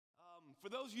For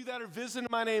those of you that are visiting,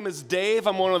 my name is Dave.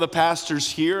 I'm one of the pastors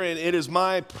here, and it is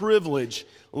my privilege,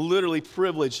 literally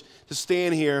privilege, to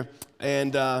stand here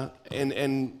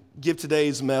and give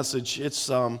today's message. It's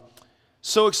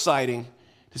so exciting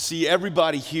to see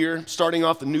everybody here, starting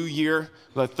off the new year,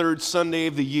 the third Sunday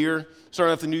of the year,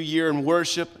 starting off the new year in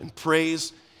worship and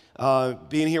praise,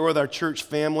 being here with our church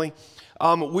family.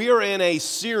 We are in a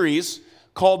series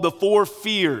called The Four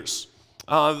Fears.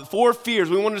 Four fears.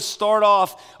 We wanted to start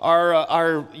off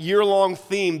our year-long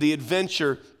theme, The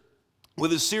Adventure,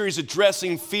 with a series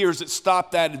addressing fears that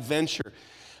stop that adventure.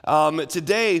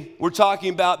 Today, we're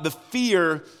talking about the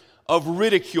fear of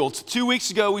ridicule. 2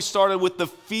 weeks ago, we started with the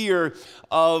fear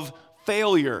of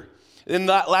failure. And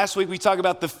last week, we talked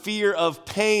about the fear of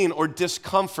pain or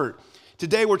discomfort.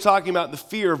 Today, we're talking about the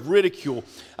fear of ridicule.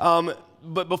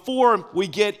 But before we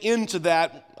get into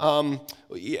that,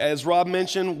 as Rob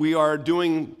mentioned, we are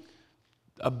doing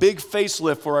a big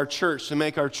facelift for our church to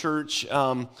make our church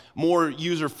more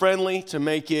user-friendly, to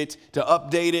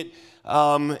update it.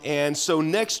 And so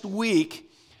next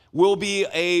week will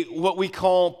be what we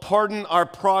call Pardon Our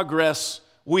Progress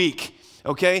week.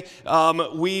 Okay,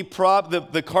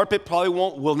 the carpet probably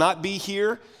will not be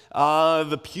here.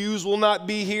 The pews will not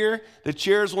be here. The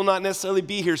chairs will not necessarily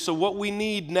be here. So what we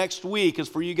need next week is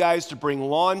for you guys to bring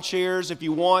lawn chairs if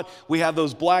you want. We have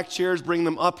those black chairs. Bring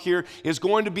them up here. It's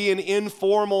going to be an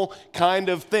informal kind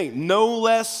of thing. No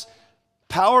less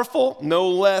powerful, no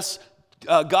less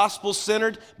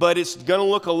gospel-centered, but it's going to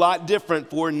look a lot different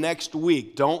for next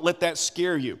week. Don't let that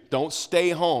scare you. Don't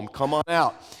stay home. Come on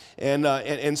out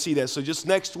and see that. So just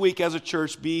next week as a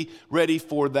church, be ready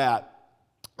for that.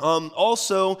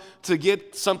 Also, to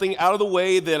get something out of the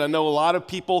way that I know a lot of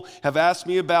people have asked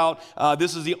me about,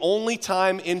 this is the only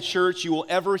time in church you will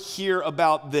ever hear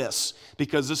about this,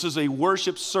 because this is a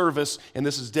worship service and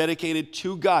this is dedicated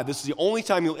to God. This is the only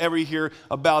time you'll ever hear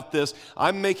about this.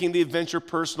 I'm making the adventure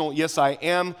personal. Yes, I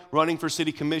am running for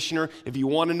city commissioner. If you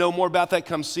want to know more about that,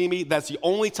 come see me. That's the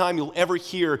only time you'll ever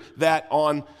hear that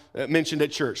mentioned at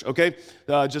church, okay?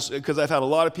 Just because I've had a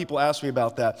lot of people ask me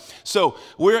about that. So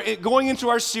we're going into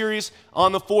our series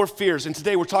on the four fears, and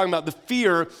today we're talking about the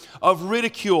fear of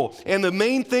ridicule. And the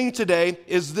main thing today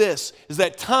is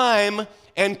that time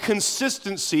and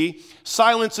consistency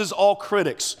silences all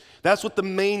critics. That's what the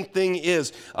main thing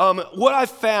is. What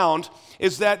I've found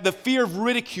is that the fear of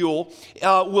ridicule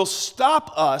will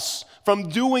stop us from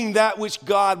doing that which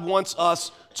God wants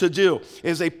us to do. It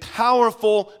is a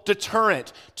powerful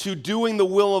deterrent to doing the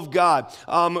will of God.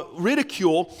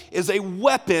 Ridicule is a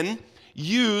weapon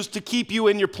used to keep you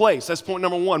in your place. That's point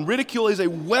number one. Ridicule is a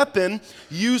weapon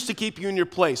used to keep you in your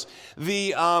place.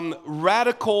 The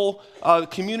radical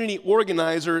community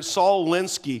organizer Saul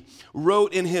Alinsky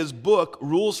wrote in his book,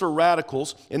 Rules for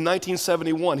Radicals, in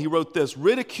 1971, he wrote this: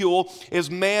 ridicule is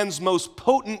man's most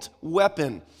potent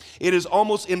weapon. It is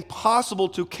almost impossible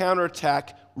to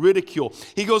counterattack ridicule.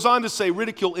 He goes on to say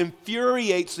ridicule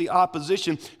infuriates the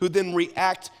opposition, who then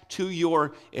react to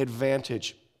your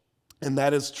advantage. And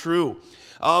that is true.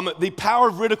 The power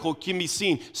of ridicule can be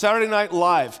seen. Saturday Night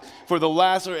Live,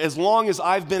 as long as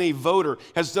I've been a voter,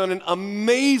 has done an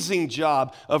amazing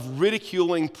job of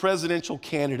ridiculing presidential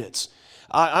candidates.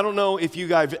 I don't know if you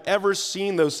guys have ever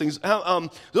seen those things.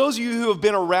 Those of you who have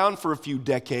been around for a few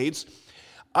decades,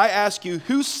 I ask you,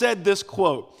 who said this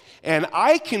quote? And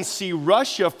I can see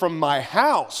Russia from my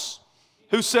house.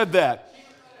 Who said that?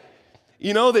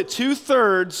 You know that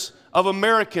 2/3 of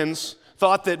Americans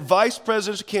thought that Vice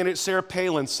Presidential candidate Sarah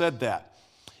Palin said that.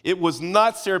 It was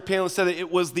not Sarah Palin who said it.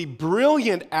 It was the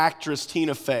brilliant actress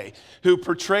Tina Fey who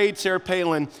portrayed Sarah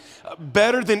Palin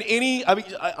better than any.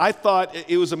 I thought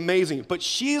it was amazing. But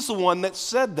she's the one that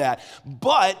said that.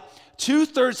 But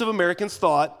 2/3 of Americans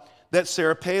thought that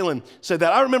Sarah Palin said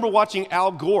that. I remember watching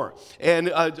Al Gore and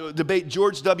debate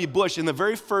George W. Bush in the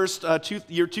very first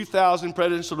year 2000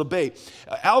 presidential debate.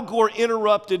 Al Gore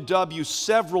interrupted W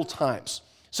several times.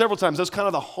 That's kind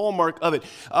of the hallmark of it.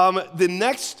 The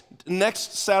next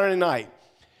Saturday night,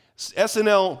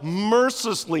 SNL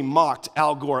mercilessly mocked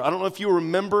Al Gore. I don't know if you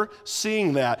remember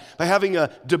seeing that, by having a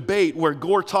debate where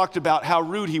Gore talked about how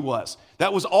rude he was.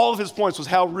 That was all of his points, was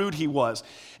how rude he was.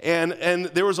 And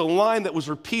there was a line that was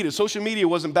repeated. Social media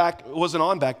wasn't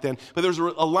on back then, but there was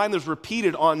a line that was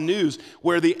repeated on news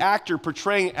where the actor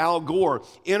portraying Al Gore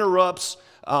interrupts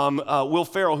Will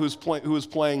Ferrell, who was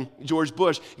playing George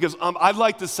Bush. He goes, I'd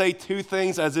like to say two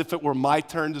things as if it were my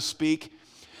turn to speak.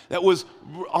 That was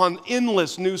on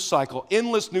endless news cycle. The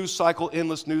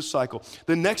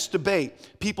next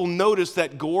debate, people noticed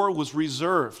that Gore was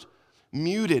reserved.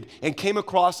 muted and came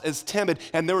across as timid.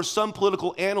 And there were some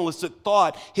political analysts that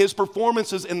thought his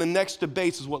performances in the next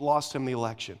debates is what lost him the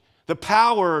election. The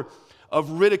power of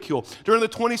ridicule. During the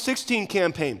 2016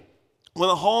 campaign, one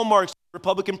of the hallmarks of the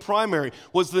Republican primary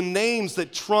was the names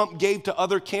that Trump gave to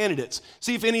other candidates.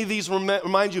 See if any of these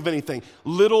remind you of anything.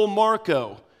 Little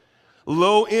Marco,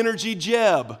 Low Energy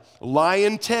Jeb,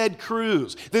 Lion Ted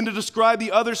Cruz. Then to describe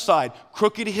the other side,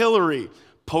 Crooked Hillary,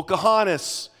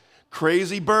 Pocahontas,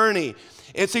 Crazy Bernie.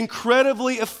 It's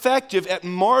incredibly effective at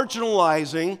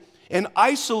marginalizing and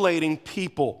isolating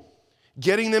people,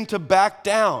 getting them to back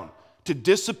down, to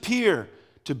disappear,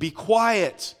 to be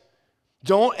quiet.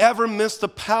 Don't ever miss the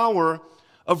power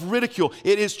of ridicule.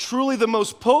 It is truly the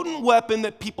most potent weapon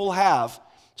that people have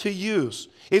to use.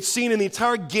 It's seen in the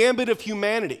entire gambit of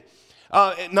humanity,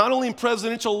 not only in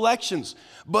presidential elections,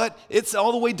 but it's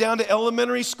all the way down to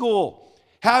elementary school.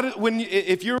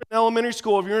 If you're in elementary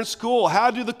school, if you're in school, how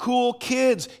do the cool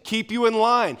kids keep you in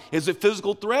line? Is it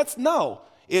physical threats? No,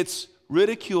 it's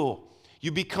ridicule.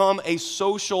 You become a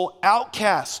social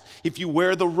outcast if you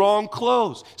wear the wrong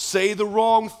clothes, say the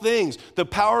wrong things. The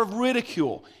power of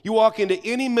ridicule. You walk into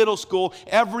any middle school,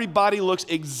 everybody looks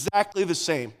exactly the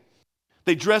same.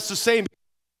 They dress the same.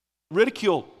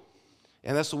 Ridicule.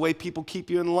 And that's the way people keep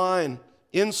you in line.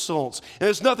 Insults. And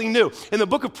it's nothing new. In the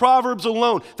book of Proverbs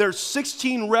alone, there are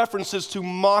 16 references to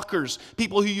mockers,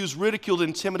 people who use ridicule to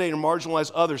intimidate or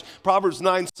marginalize others. Proverbs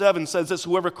 9:7 says this: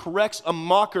 whoever corrects a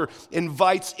mocker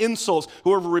invites insults.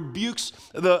 Whoever rebukes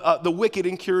the wicked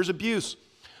incurs abuse.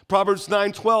 Proverbs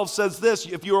 9:12 says this: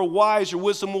 if you are wise, your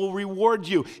wisdom will reward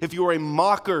you. If you are a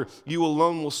mocker, you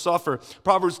alone will suffer.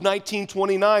 Proverbs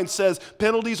 19:29 says,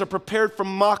 penalties are prepared for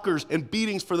mockers and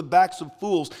beatings for the backs of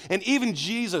fools. And even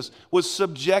Jesus was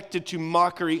subjected to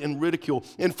mockery and ridicule.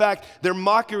 In fact, their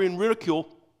mockery and ridicule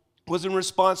was in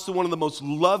response to one of the most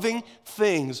loving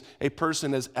things a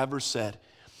person has ever said.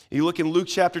 You look in Luke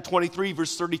chapter 23,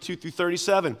 verse 32 through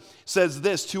 37, says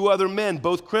this: two other men,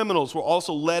 both criminals, were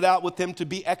also led out with him to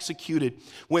be executed.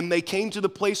 When they came to the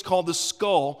place called the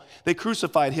Skull, they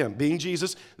crucified him, being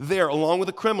Jesus, there along with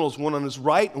the criminals, one on his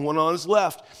right and one on his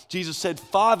left. Jesus said,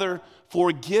 Father,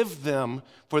 forgive them,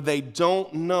 for they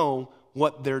don't know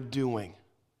what they're doing.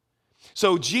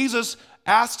 So Jesus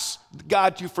asks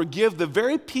God to forgive the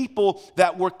very people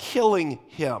that were killing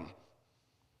him.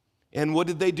 And what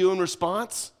did they do in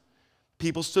response?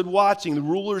 People stood watching. The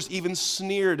rulers even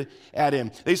sneered at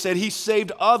him. They said, he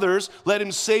saved others. Let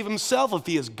him save himself if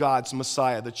he is God's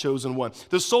Messiah, the chosen one.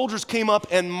 The soldiers came up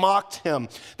and mocked him.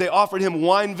 They offered him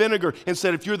wine vinegar and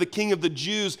said, if you're the king of the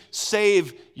Jews,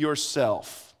 save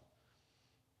yourself.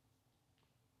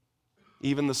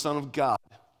 Even the Son of God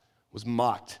was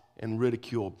mocked and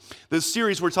ridiculed. This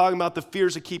series, we're talking about the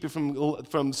fears that keep you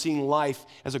from seeing life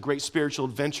as a great spiritual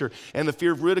adventure. And the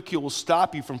fear of ridicule will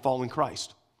stop you from following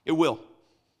Christ. It will.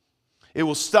 It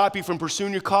will stop you from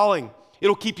pursuing your calling.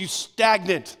 It'll keep you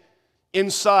stagnant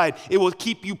inside. It will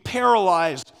keep you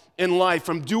paralyzed in life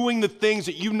from doing the things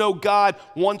that you know God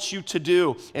wants you to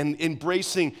do and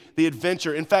embracing the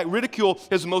adventure. In fact, ridicule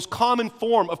is the most common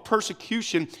form of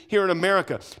persecution here in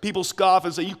America. People scoff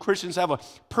and say, you Christians have a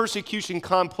persecution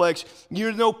complex.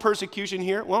 You know persecution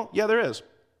here? Well, yeah, there is.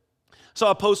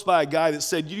 Saw a post by a guy that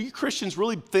said, you Christians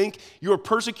really think you are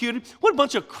persecuted? What a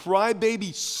bunch of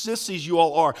crybaby sissies you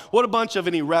all are. What a bunch of,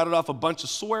 and he rattled off a bunch of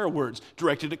swear words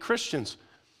directed at Christians.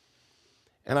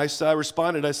 And I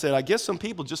responded, I said, I guess some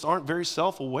people just aren't very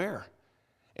self-aware.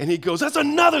 And he goes, that's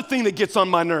another thing that gets on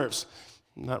my nerves.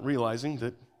 Not realizing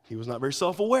that he was not very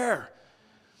self-aware.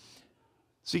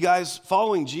 See, guys,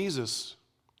 following Jesus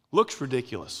looks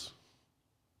ridiculous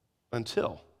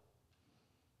until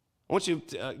I want you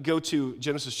to go to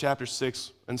Genesis chapter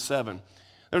 6 and 7.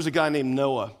 There's a guy named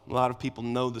Noah. A lot of people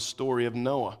know the story of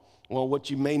Noah. Well, what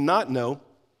you may not know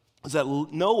is that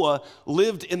Noah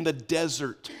lived in the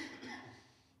desert.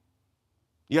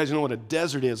 You guys know what a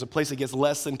desert is, a place that gets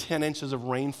less than 10 inches of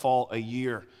rainfall a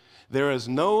year. There is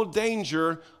no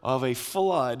danger of a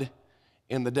flood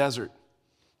in the desert.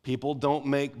 People don't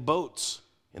make boats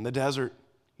in the desert.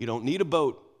 You don't need a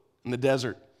boat in the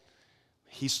desert.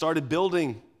 He started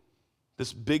building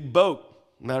this big boat.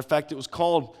 Matter of fact, it was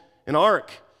called an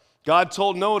ark. God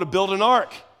told Noah to build an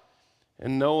ark.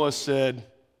 And Noah said,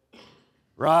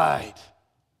 right.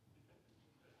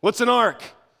 What's an ark?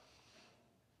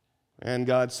 And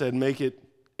God said, make it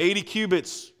 80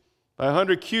 cubits by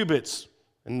 100 cubits.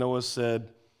 And Noah said,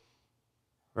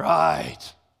 right.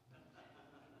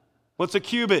 What's a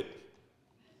cubit?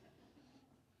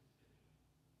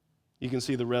 You can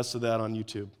see the rest of that on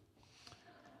YouTube.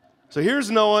 So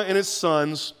here's Noah and his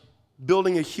sons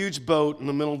building a huge boat in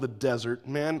the middle of the desert.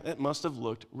 Man, it must have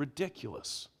looked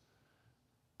ridiculous.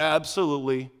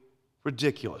 Absolutely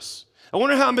ridiculous. I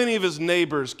wonder how many of his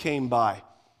neighbors came by,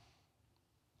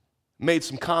 made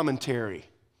some commentary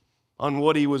on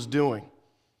what he was doing.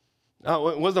 Now,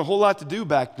 it wasn't a whole lot to do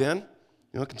back then.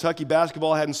 Kentucky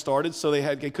basketball hadn't started, so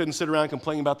they couldn't sit around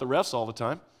complaining about the refs all the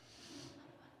time.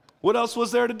 What else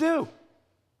was there to do?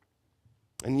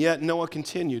 And yet Noah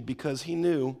continued because he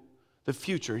knew the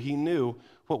future. He knew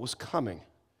what was coming.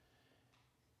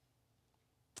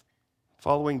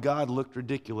 Following God looked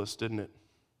ridiculous, didn't it?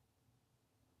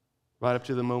 Right up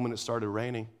to the moment it started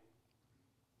raining.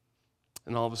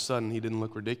 And all of a sudden, he didn't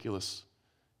look ridiculous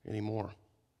anymore.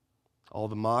 All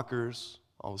the mockers,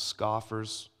 all the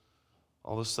scoffers,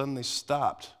 all of a sudden they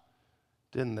stopped,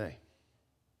 didn't they?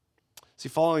 See,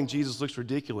 following Jesus looks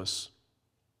ridiculous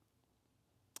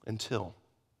until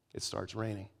it starts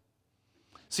raining.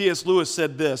 C.S. Lewis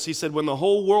said this. He said, when the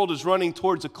whole world is running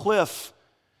towards a cliff,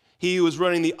 he who is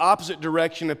running the opposite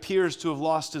direction appears to have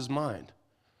lost his mind.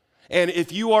 And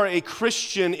if you are a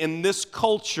Christian in this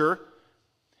culture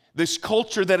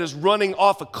that is running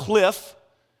off a cliff,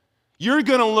 you're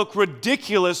going to look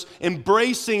ridiculous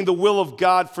embracing the will of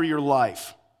God for your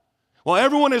life. While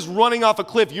everyone is running off a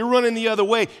cliff, you're running the other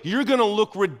way, you're going to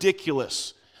look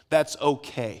ridiculous. That's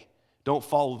okay. Don't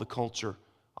follow the culture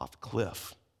off the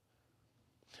cliff.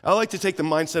 I like to take the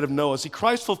mindset of Noah. See,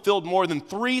 Christ fulfilled more than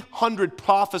 300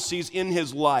 prophecies in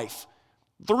his life.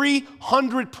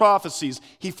 300 prophecies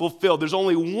he fulfilled. There's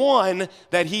only one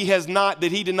that he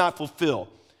did not fulfill.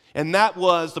 And that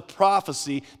was the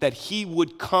prophecy that he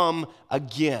would come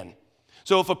again.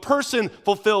 So if a person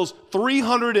fulfills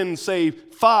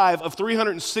 305 of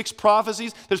 306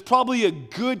 prophecies, there's probably a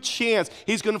good chance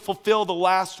he's going to fulfill the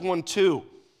last one too.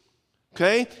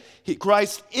 Okay?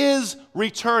 Christ is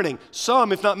returning.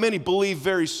 Some, if not many, believe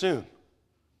very soon.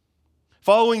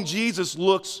 Following Jesus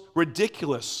looks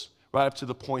ridiculous right up to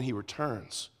the point he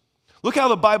returns. Look how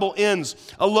the Bible ends.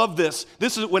 I love this.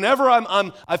 This is whenever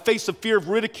I face the fear of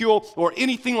ridicule or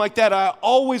anything like that, I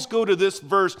always go to this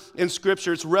verse in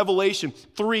Scripture. It's Revelation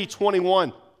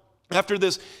 3:21. After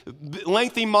this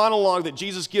lengthy monologue that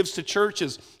Jesus gives to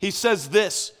churches, he says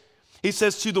this. He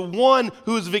says, to the one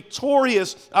who is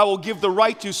victorious, I will give the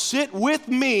right to sit with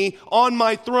me on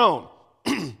my throne.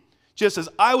 Just as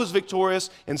I was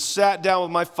victorious and sat down with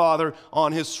my Father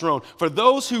on his throne. For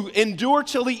those who endure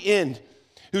till the end,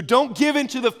 who don't give in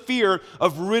to the fear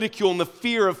of ridicule and the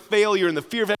fear of failure and the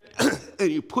fear of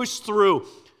and you push through,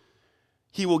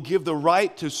 he will give the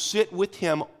right to sit with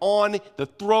him on the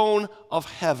throne of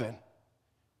heaven.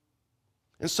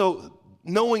 And so,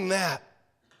 knowing that,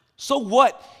 so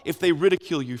what if they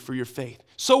ridicule you for your faith?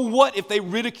 So what if they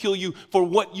ridicule you for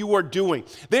what you are doing?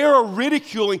 They are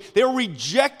ridiculing, they're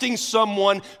rejecting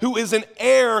someone who is an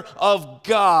heir of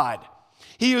God.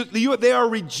 They are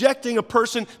rejecting a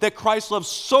person that Christ loves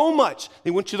so much.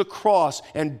 They went to the cross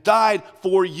and died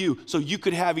for you so you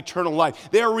could have eternal life.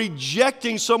 They are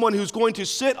rejecting someone who's going to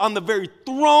sit on the very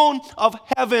throne of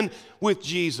heaven with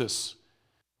Jesus.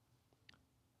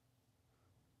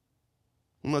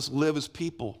 We must live as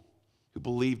people who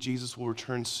believe Jesus will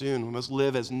return soon. We must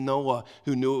live as Noah,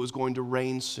 who knew it was going to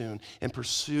rain soon, and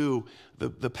pursue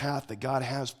the path that God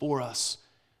has for us,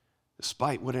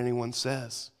 despite what anyone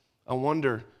says. I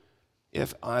wonder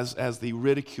if as the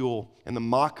ridicule and the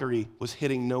mockery was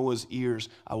hitting Noah's ears,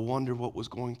 I wonder what was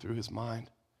going through his mind.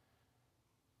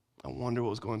 I wonder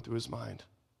what was going through his mind.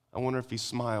 I wonder if he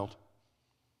smiled,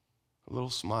 a little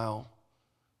smile,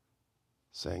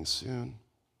 saying, soon,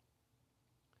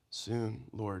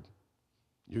 Lord,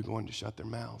 you're going to shut their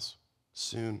mouths.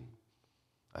 Soon,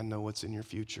 I know what's in your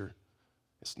future.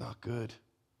 It's not good.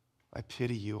 I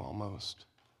pity you almost.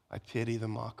 I pity the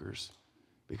mockers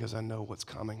because I know what's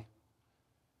coming.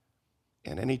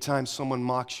 And anytime someone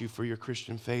mocks you for your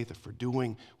Christian faith or for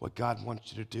doing what God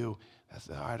wants you to do, that's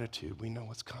the attitude. We know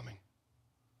what's coming.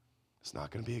 It's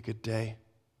not going to be a good day.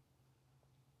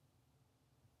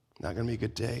 Not going to be a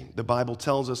good day. The Bible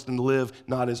tells us to live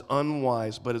not as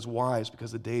unwise, but as wise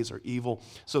because the days are evil.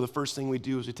 So the first thing we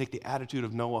do is we take the attitude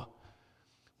of Noah.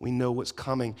 We know what's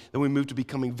coming. Then we move to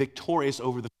becoming victorious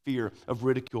over the fear of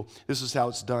ridicule. This is how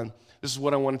it's done. This is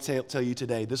what I want to tell you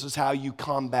today. This is how you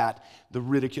combat the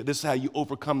ridicule. This is how you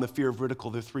overcome the fear of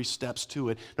ridicule. There are 3 steps to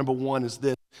it. Number 1 is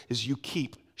this, is you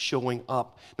keep showing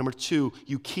up. Number 2,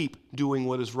 you keep doing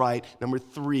what is right. Number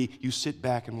 3, you sit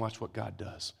back and watch what God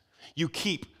does. You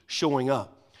keep showing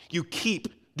up. You keep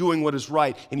doing what is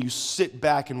right, and you sit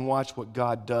back and watch what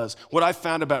God does. What I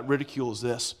found about ridicule is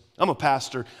this. I'm a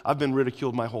pastor. I've been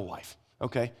ridiculed my whole life,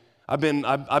 okay? I've been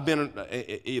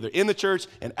either in the church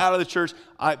and out of the church.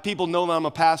 People know that I'm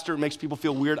a pastor. It makes people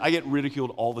feel weird. I get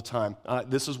ridiculed all the time.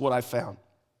 This is what I found.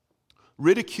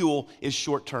 Ridicule is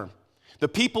short term. The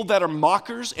people that are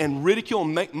mockers and ridicule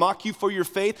and mock you for your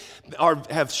faith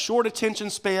have short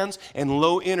attention spans and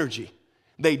low energy.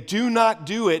 They do not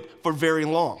do it for very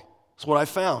long. That's what I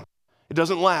found. It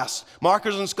doesn't last.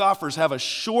 Mockers and scoffers have a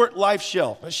short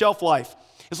shelf life.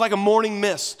 It's like a morning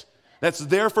mist that's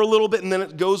there for a little bit and then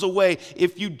it goes away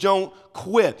if you don't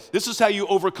quit. This is how you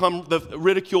overcome the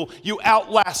ridicule. You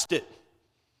outlast it.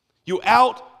 You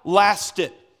outlast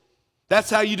it. That's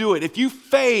how you do it. If you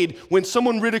fade when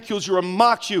someone ridicules you or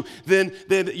mocks you, then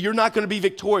you're not going to be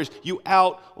victorious. You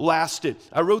outlast it.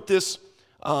 I wrote this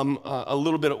a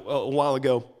little bit a while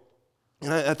ago,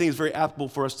 and I think it's very applicable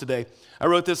for us today. I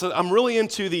wrote this. I'm really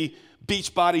into the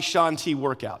Beachbody Shaun T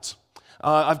workouts.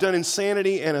 I've done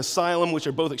Insanity and Asylum, which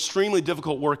are both extremely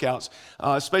difficult workouts,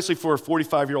 especially for a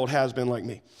 45-year-old has-been like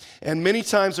me. And many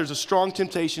times there's a strong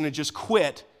temptation to just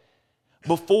quit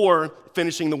before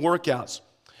finishing the workouts.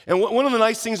 And one of the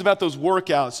nice things about those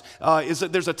workouts is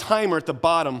that there's a timer at the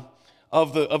bottom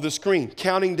of the screen,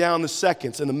 counting down the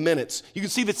seconds and the minutes. You can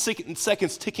see the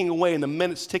seconds ticking away and the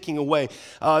minutes ticking away.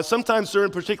 Sometimes during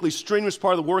a particularly strenuous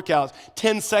part of the workout,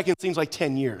 10 seconds seems like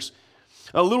 10 years.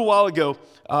 A little while ago,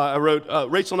 I wrote,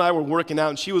 Rachel and I were working out,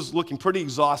 and she was looking pretty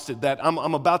exhausted, that I'm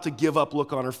about to give up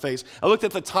look on her face. I looked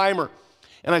at the timer,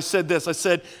 and I said this. I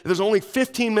said, there's only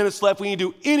 15 minutes left. We need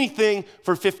to do anything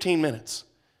for 15 minutes.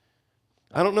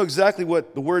 I don't know exactly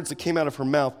what the words that came out of her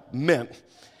mouth meant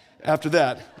after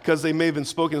that, because they may have been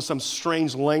spoken in some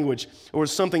strange language or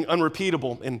something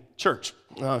unrepeatable in church.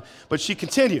 But she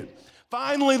continued.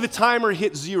 Finally, the timer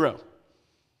hit 0.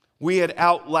 We had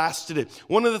outlasted it.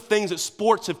 One of the things that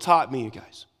sports have taught me, you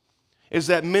guys, is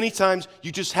that many times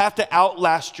you just have to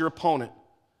outlast your opponent.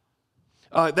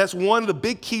 That's one of the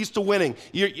big keys to winning.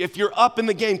 If you're up in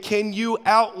the game, can you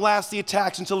outlast the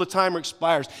attacks until the timer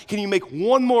expires? Can you make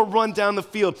one more run down the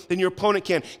field than your opponent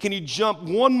can? Can you jump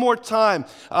one more time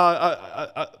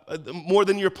more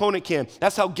than your opponent can?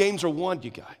 That's how games are won,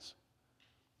 you guys.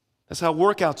 That's how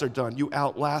workouts are done. You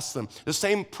outlast them. The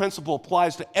same principle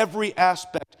applies to every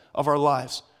aspect of our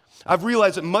lives. I've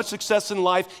realized that much success in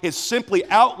life is simply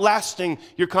outlasting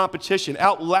your competition,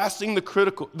 outlasting the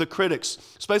critics,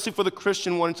 especially for the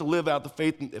Christian wanting to live out the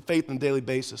faith on a daily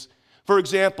basis. For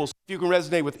example, if you can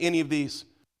resonate with any of these,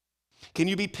 can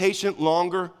you be patient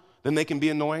longer than they can be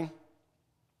annoying?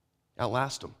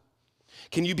 Outlast them.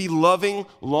 Can you be loving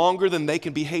longer than they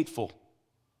can be hateful?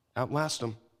 Outlast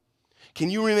them. Can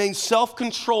you remain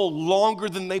self-controlled longer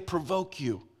than they provoke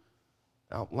you?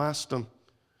 Outlast them.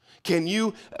 Can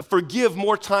you forgive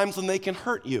more times than they can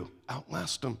hurt you?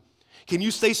 Outlast them. Can you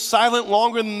stay silent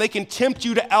longer than they can tempt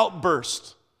you to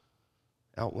outburst?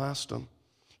 Outlast them.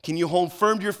 Can you hold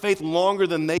firm to your faith longer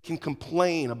than they can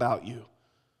complain about you?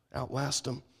 Outlast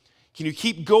them. Can you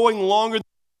keep going longer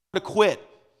than to quit?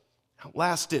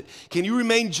 Outlast it. Can you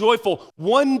remain joyful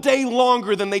one day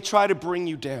longer than they try to bring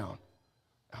you down?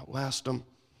 Outlast them.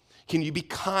 Can you be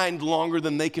kind longer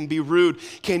than they can be rude?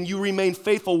 Can you remain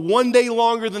faithful one day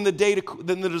longer than the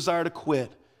desire to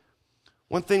quit?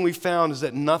 One thing we found is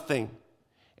that nothing,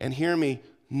 and hear me,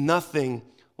 nothing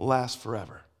lasts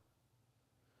forever.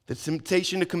 The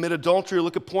temptation to commit adultery or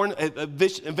look at porn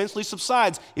eventually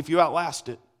subsides if you outlast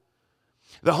it.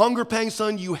 The hunger pangs,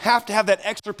 son, you have to have that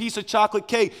extra piece of chocolate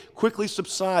cake quickly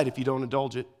subside if you don't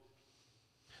indulge it.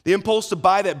 The impulse to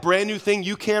buy that brand new thing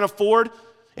you can't afford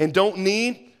and don't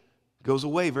need goes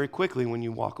away very quickly when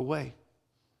you walk away.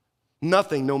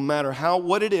 Nothing, no matter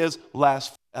what it is,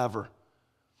 lasts forever.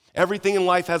 Everything in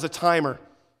life has a timer.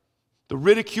 The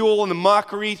ridicule and the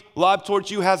mockery lobbed towards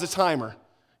you has a timer,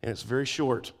 and it's very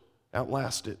short.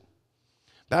 Outlast it.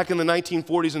 Back in the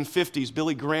 1940s and 50s,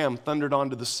 Billy Graham thundered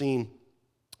onto the scene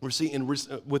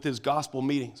with his gospel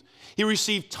meetings. He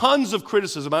received tons of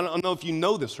criticism. I don't know if you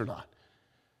know this or not.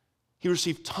 He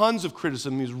received tons of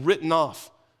criticism. He was written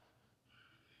off.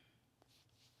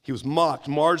 He was mocked,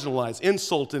 marginalized,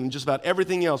 insulted, and just about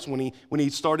everything else when he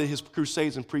started his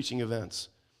crusades and preaching events.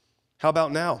 How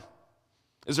about now?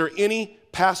 Is there any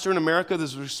pastor in America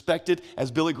that's respected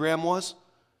as Billy Graham was?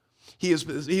 He has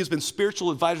been spiritual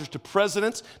advisor to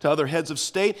presidents, to other heads of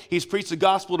state. He's preached the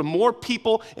gospel to more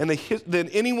people than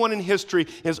anyone in history.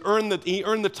 He earned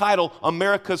the title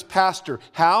America's pastor.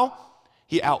 How?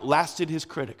 He outlasted his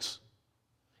critics.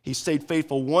 He stayed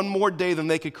faithful one more day than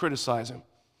they could criticize him.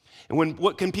 And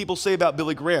what can people say about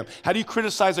Billy Graham? How do you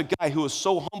criticize a guy who is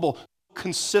so humble,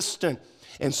 consistent,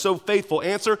 and so faithful?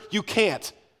 Answer, you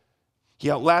can't.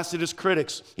 He outlasted his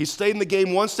critics. He stayed in the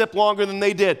game one step longer than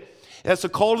they did. That's a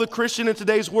call to the Christian in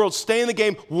today's world. Stay in the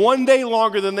game one day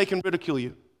longer than they can ridicule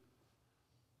you.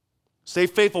 Stay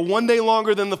faithful one day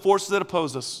longer than the forces that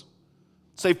oppose us.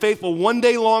 Stay faithful one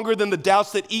day longer than the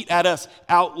doubts that eat at us.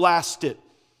 Outlast it.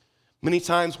 Many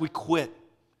times we quit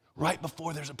right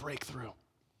before there's a breakthrough.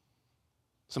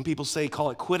 Some people call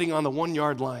it quitting on the 1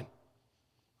 yard line.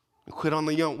 We quit on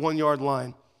the 1 yard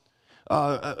line.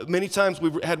 Many times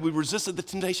had we resisted the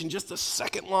temptation just a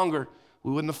second longer,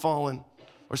 we wouldn't have fallen.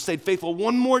 Or stayed faithful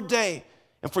one more day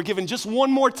and forgiven just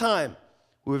one more time,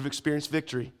 we would have experienced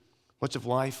victory. Much of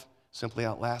life simply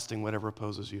outlasting whatever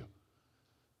opposes you.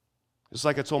 Just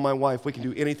like I told my wife, we can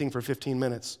do anything for 15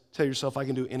 minutes. Tell yourself, I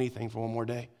can do anything for one more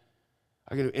day.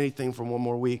 I can do anything for one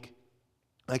more week.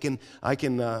 I can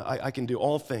do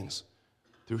all things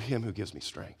through him who gives me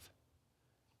strength.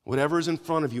 Whatever is in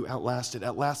front of you, outlast it.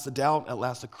 Outlast the doubt,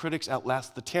 outlast the critics,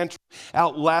 outlast the tantrum,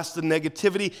 outlast the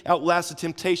negativity, outlast the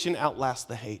temptation, outlast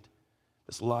the hate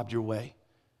that's lobbed your way.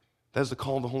 That is the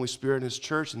call of the Holy Spirit in his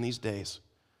church in these days.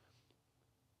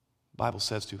 The Bible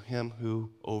says to him who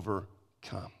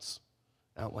overcomes.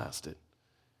 Outlast it.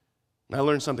 And I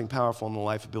learned something powerful in the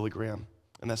life of Billy Graham,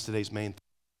 and that's today's main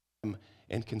theme.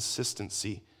 And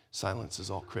consistency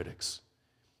silences all critics.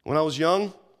 When I was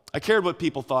young, I cared what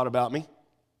people thought about me.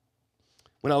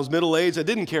 When I was middle-aged, I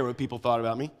didn't care what people thought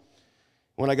about me.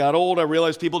 When I got old, I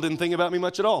realized people didn't think about me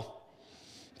much at all.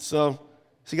 So,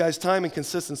 see guys, time and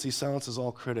consistency silences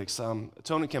all critics.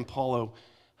 Tony Campolo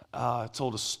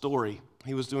told a story.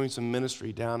 He was doing some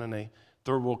ministry down in a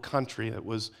third world country.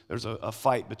 There's a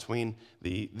fight between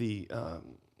the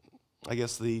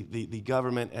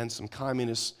government and some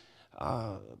communist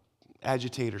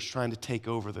agitators trying to take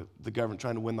over the government,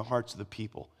 trying to win the hearts of the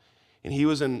people. And he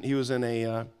was in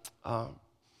a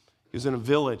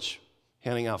village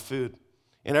handing out food.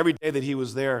 And every day that he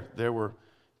was there were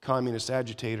communist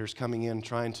agitators coming in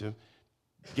trying to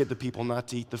get the people not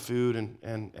to eat the food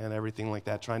and everything like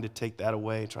that, trying to take that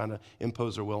away, trying to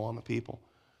impose their will on the people.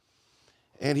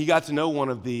 And he got to know one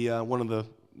of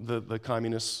the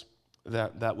communists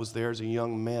that was there as a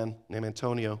young man named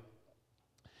Antonio.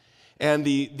 And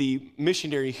the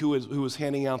missionary who was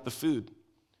handing out the food,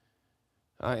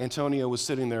 Antonio was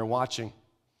sitting there watching.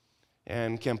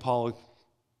 And Campolo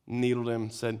needled him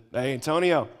and said, "Hey,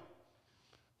 Antonio,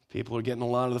 people are getting a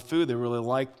lot of the food. They really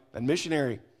like that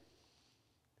missionary."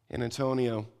 And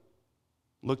Antonio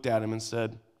looked at him and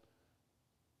said,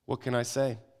 "What can I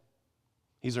say?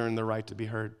 He's earned the right to be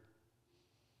heard."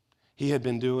 He had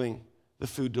been doing the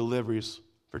food deliveries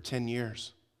for 10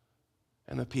 years.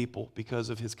 And the people, because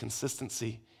of his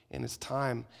consistency and his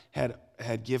time,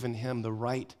 had given him the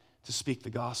right to speak the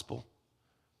gospel.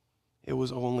 It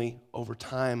was only over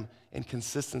time and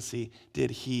consistency did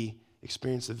he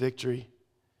experience the victory,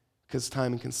 because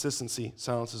time and consistency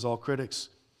silences all critics.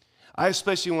 I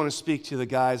especially want to speak to the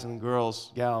guys and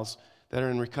gals that are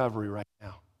in recovery right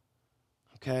now,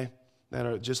 okay? That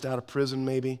are just out of prison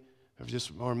maybe,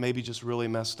 or maybe just really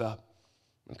messed up,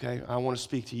 okay? I want to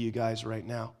speak to you guys right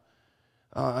now.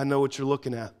 I know what you're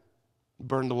looking at. You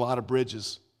burned a lot of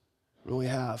bridges, really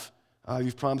have.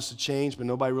 You've promised to change, but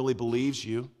nobody really believes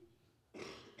you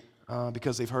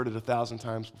because they've heard it 1,000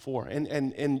 times before.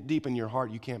 And deep in your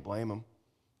heart, you can't blame them.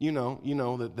 You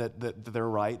know that they're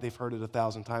right. They've heard it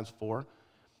 1,000 times before,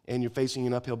 and you're facing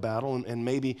an uphill battle, and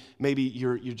maybe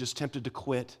you're just tempted to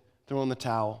quit, throw in the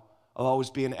towel. I'll always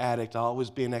be an addict. I'll always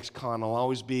be an ex-con. I'll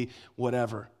always be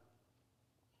whatever.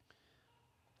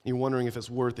 You're wondering if it's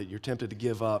worth it. You're tempted to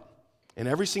give up. And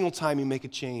every single time you make a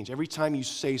change, every time you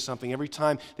say something, every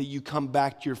time that you come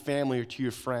back to your family or to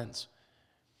your friends,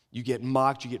 you get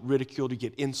mocked, you get ridiculed, you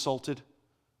get insulted.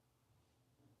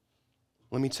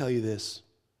 Let me tell you this,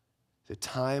 that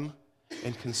time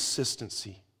and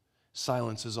consistency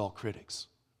silences all critics.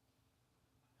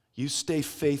 You stay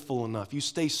faithful enough. You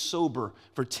stay sober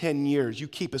for 10 years. You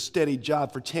keep a steady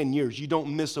job for 10 years. You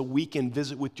don't miss a weekend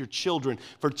visit with your children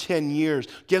for 10 years.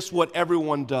 Guess what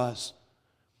everyone does?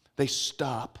 They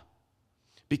stop,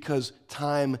 because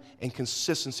time and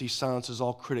consistency silences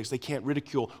all critics. They can't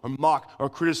ridicule or mock or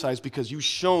criticize because you've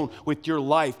shown with your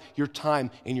life, your time,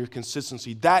 and your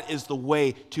consistency. That is the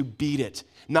way to beat it.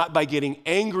 Not by getting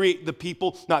angry at the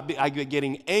people, not by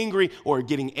getting angry or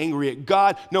getting angry at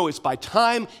God. No, it's by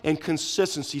time and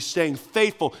consistency, staying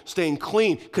faithful, staying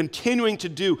clean, continuing to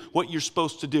do what you're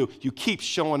supposed to do. You keep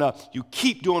showing up, you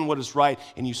keep doing what is right,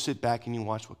 and you sit back and you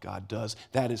watch what God does.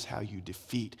 That is how you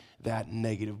defeat that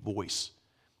negative voice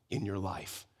in your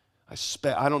life.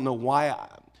 I don't know why.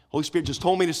 Holy Spirit just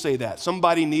told me to say that.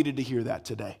 Somebody needed to hear that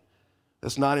today.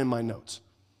 That's not in my notes.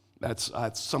 That's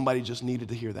somebody just needed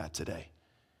to hear that today.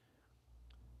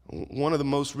 One of the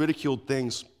most ridiculed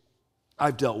things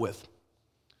I've dealt with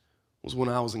was when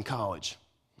I was in college.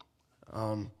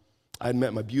 I had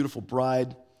met my beautiful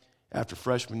bride after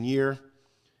freshman year.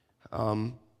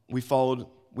 We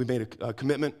made a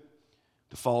commitment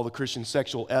to follow the Christian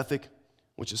sexual ethic,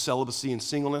 which is celibacy and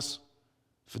singleness,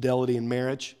 fidelity in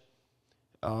marriage.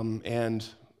 And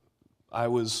I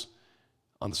was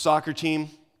on the soccer team,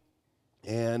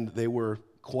 and they were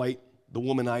quite the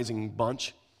womanizing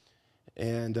bunch.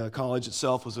 And college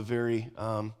itself was a very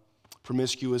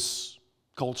promiscuous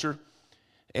culture.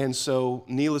 And so,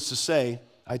 needless to say,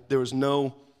 there was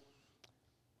no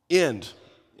end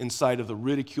in sight of the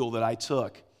ridicule that I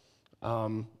took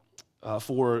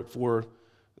for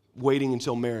waiting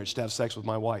until marriage to have sex with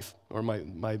my wife, or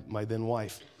my then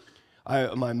wife.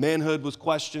 My manhood was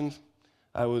questioned.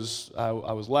 I was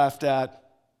laughed at,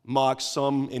 mocked,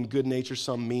 some in good nature,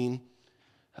 some mean.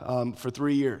 For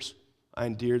 3 years, I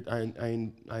endured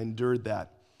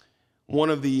that. One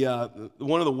of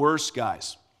the worst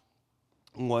guys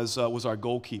was our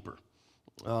goalkeeper.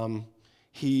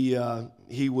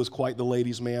 He was quite the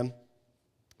ladies' man,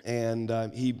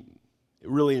 and he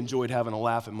really enjoyed having a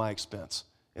laugh at my expense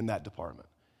in that department.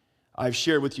 I've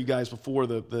shared with you guys before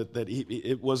that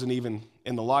it wasn't even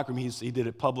in the locker room. He did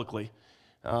it publicly.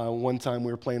 One time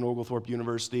we were playing Oglethorpe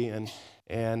University, and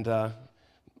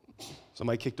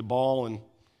somebody kicked a ball and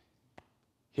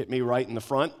hit me right in the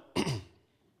front.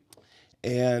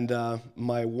 And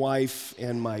my wife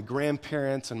and my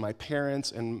grandparents and my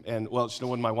parents and well, she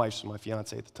wasn't my wife, she was my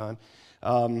fiance at the time,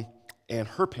 and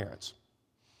her parents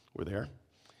were there.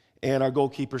 And our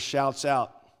goalkeeper shouts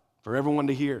out for everyone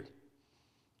to hear,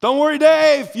 "Don't worry,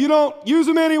 Dave, you don't use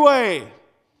them anyway."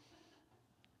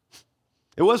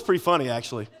 It was pretty funny,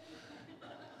 actually.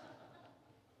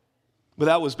 But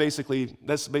that's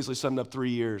basically summed up 3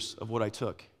 years of what I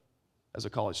took as a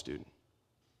college student.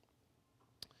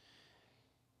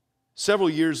 Several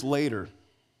years later,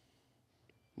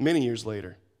 many years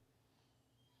later,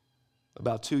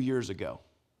 about 2 years ago,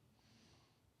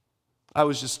 I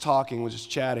was just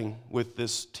chatting with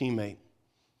this teammate.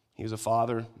 He was a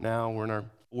father now, we're in our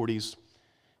 40s,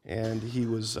 and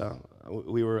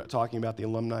we were talking about the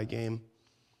alumni game.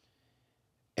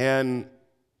 And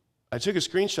I took a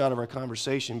screenshot of our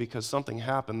conversation because something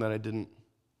happened that I didn't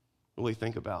really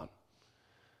think about.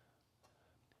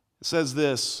 It says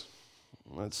this.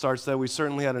 It starts that we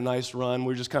certainly had a nice run. We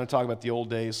were just kind of talking about the old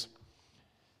days.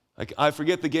 I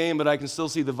forget the game, but I can still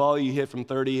see the volley you hit from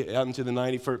 30 out into the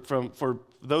 90. For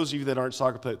those of you that aren't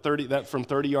soccer players, from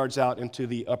 30 yards out into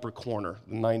the upper corner,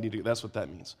 the 90. That's what that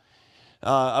means.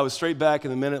 I was straight back,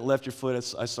 and the minute it left your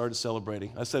foot, I started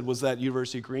celebrating. I said, "Was that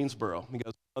University of Greensboro?" He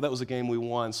goes, "Oh, that was a game we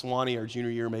won, Swanee, our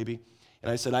junior year maybe." And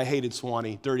I said, "I hated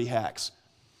Swanee, dirty hacks."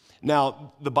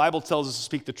 Now, the Bible tells us to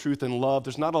speak the truth in love.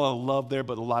 There's not a lot of love there,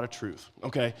 but a lot of truth,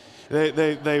 okay?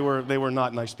 They were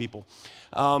not nice people.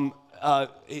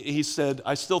 He said,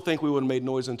 "I still think we would have made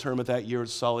noise in tournament that year.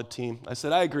 It's a solid team." I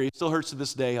said, "I agree. It still hurts to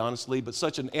this day, honestly, but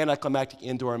such an anticlimactic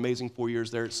end to our amazing 4 years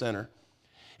there at center."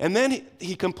 And then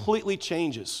he completely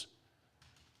changes.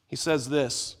 He says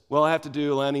this, "Well, I have to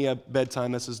do Lanny at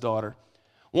bedtime." That's his daughter.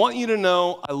 "Want you to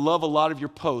know I love a lot of your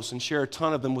posts and share a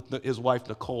ton of them with his wife,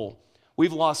 Nicole.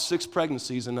 We've lost 6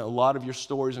 pregnancies, and a lot of your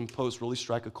stories and posts really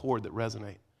strike a chord that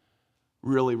resonate.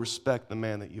 Really respect the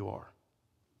man that you are."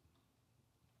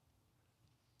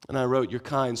 And I wrote, "You're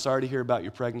kind. Sorry to hear about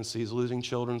your pregnancies. Losing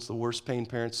children's the worst pain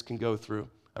parents can go through.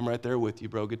 I'm right there with you,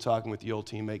 bro. Good talking with you, old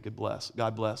teammate.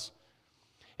 God bless."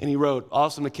 And he wrote,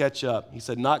 "Awesome to catch up." He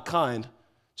said, "Not kind,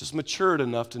 just matured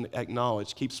enough to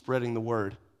acknowledge. Keep spreading the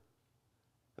word."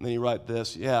 And then he wrote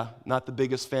this, "Yeah, not the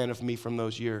biggest fan of me from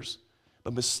those years,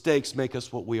 but mistakes make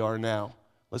us what we are now.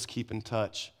 Let's keep in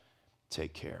touch.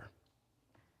 Take care."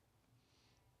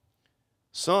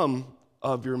 Some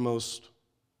of your most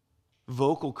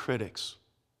vocal critics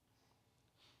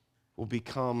will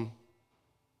become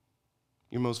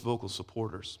your most vocal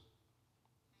supporters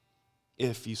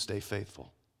if you stay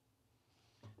faithful.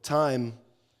 Time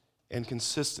and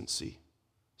consistency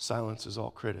silences all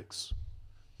critics.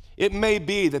 It may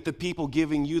be that the people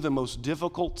giving you the most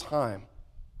difficult time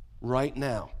right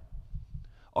now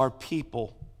are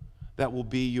people that will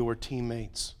be your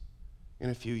teammates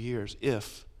in a few years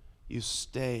if you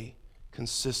stay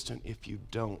consistent, if you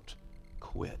don't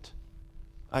quit.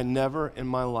 I never in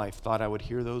my life thought I would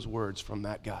hear those words from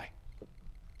that guy.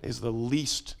 He's the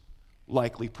least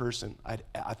likely person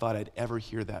I thought I'd ever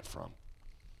hear that from.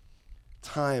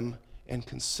 Time and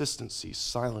consistency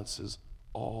silences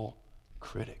all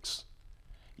critics.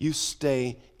 You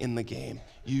stay in the game.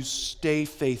 You stay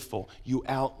faithful. You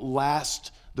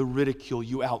outlast the ridicule.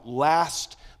 You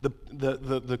outlast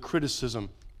the criticism.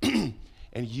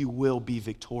 and you will be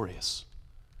victorious.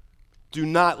 Do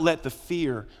not let the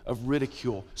fear of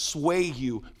ridicule sway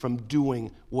you from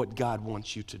doing what God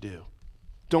wants you to do.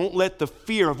 Don't let the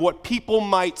fear of what people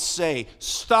might say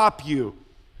stop you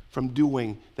from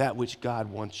doing that which God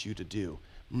wants you to do.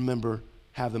 Remember,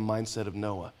 have the mindset of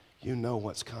Noah. You know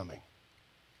what's coming.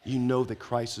 You know that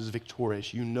Christ is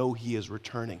victorious. You know he is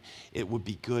returning. It would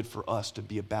be good for us to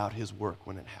be about his work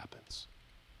when it happens.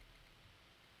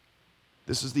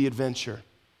 This is the adventure.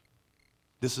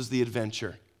 This is the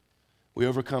adventure. We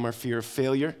overcome our fear of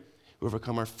failure. We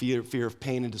overcome our fear of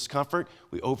pain and discomfort.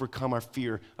 We overcome our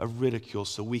fear of ridicule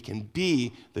so we can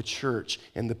be the church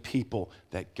and the people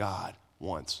that God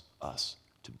wants us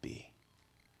to be.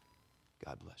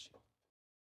 God bless you.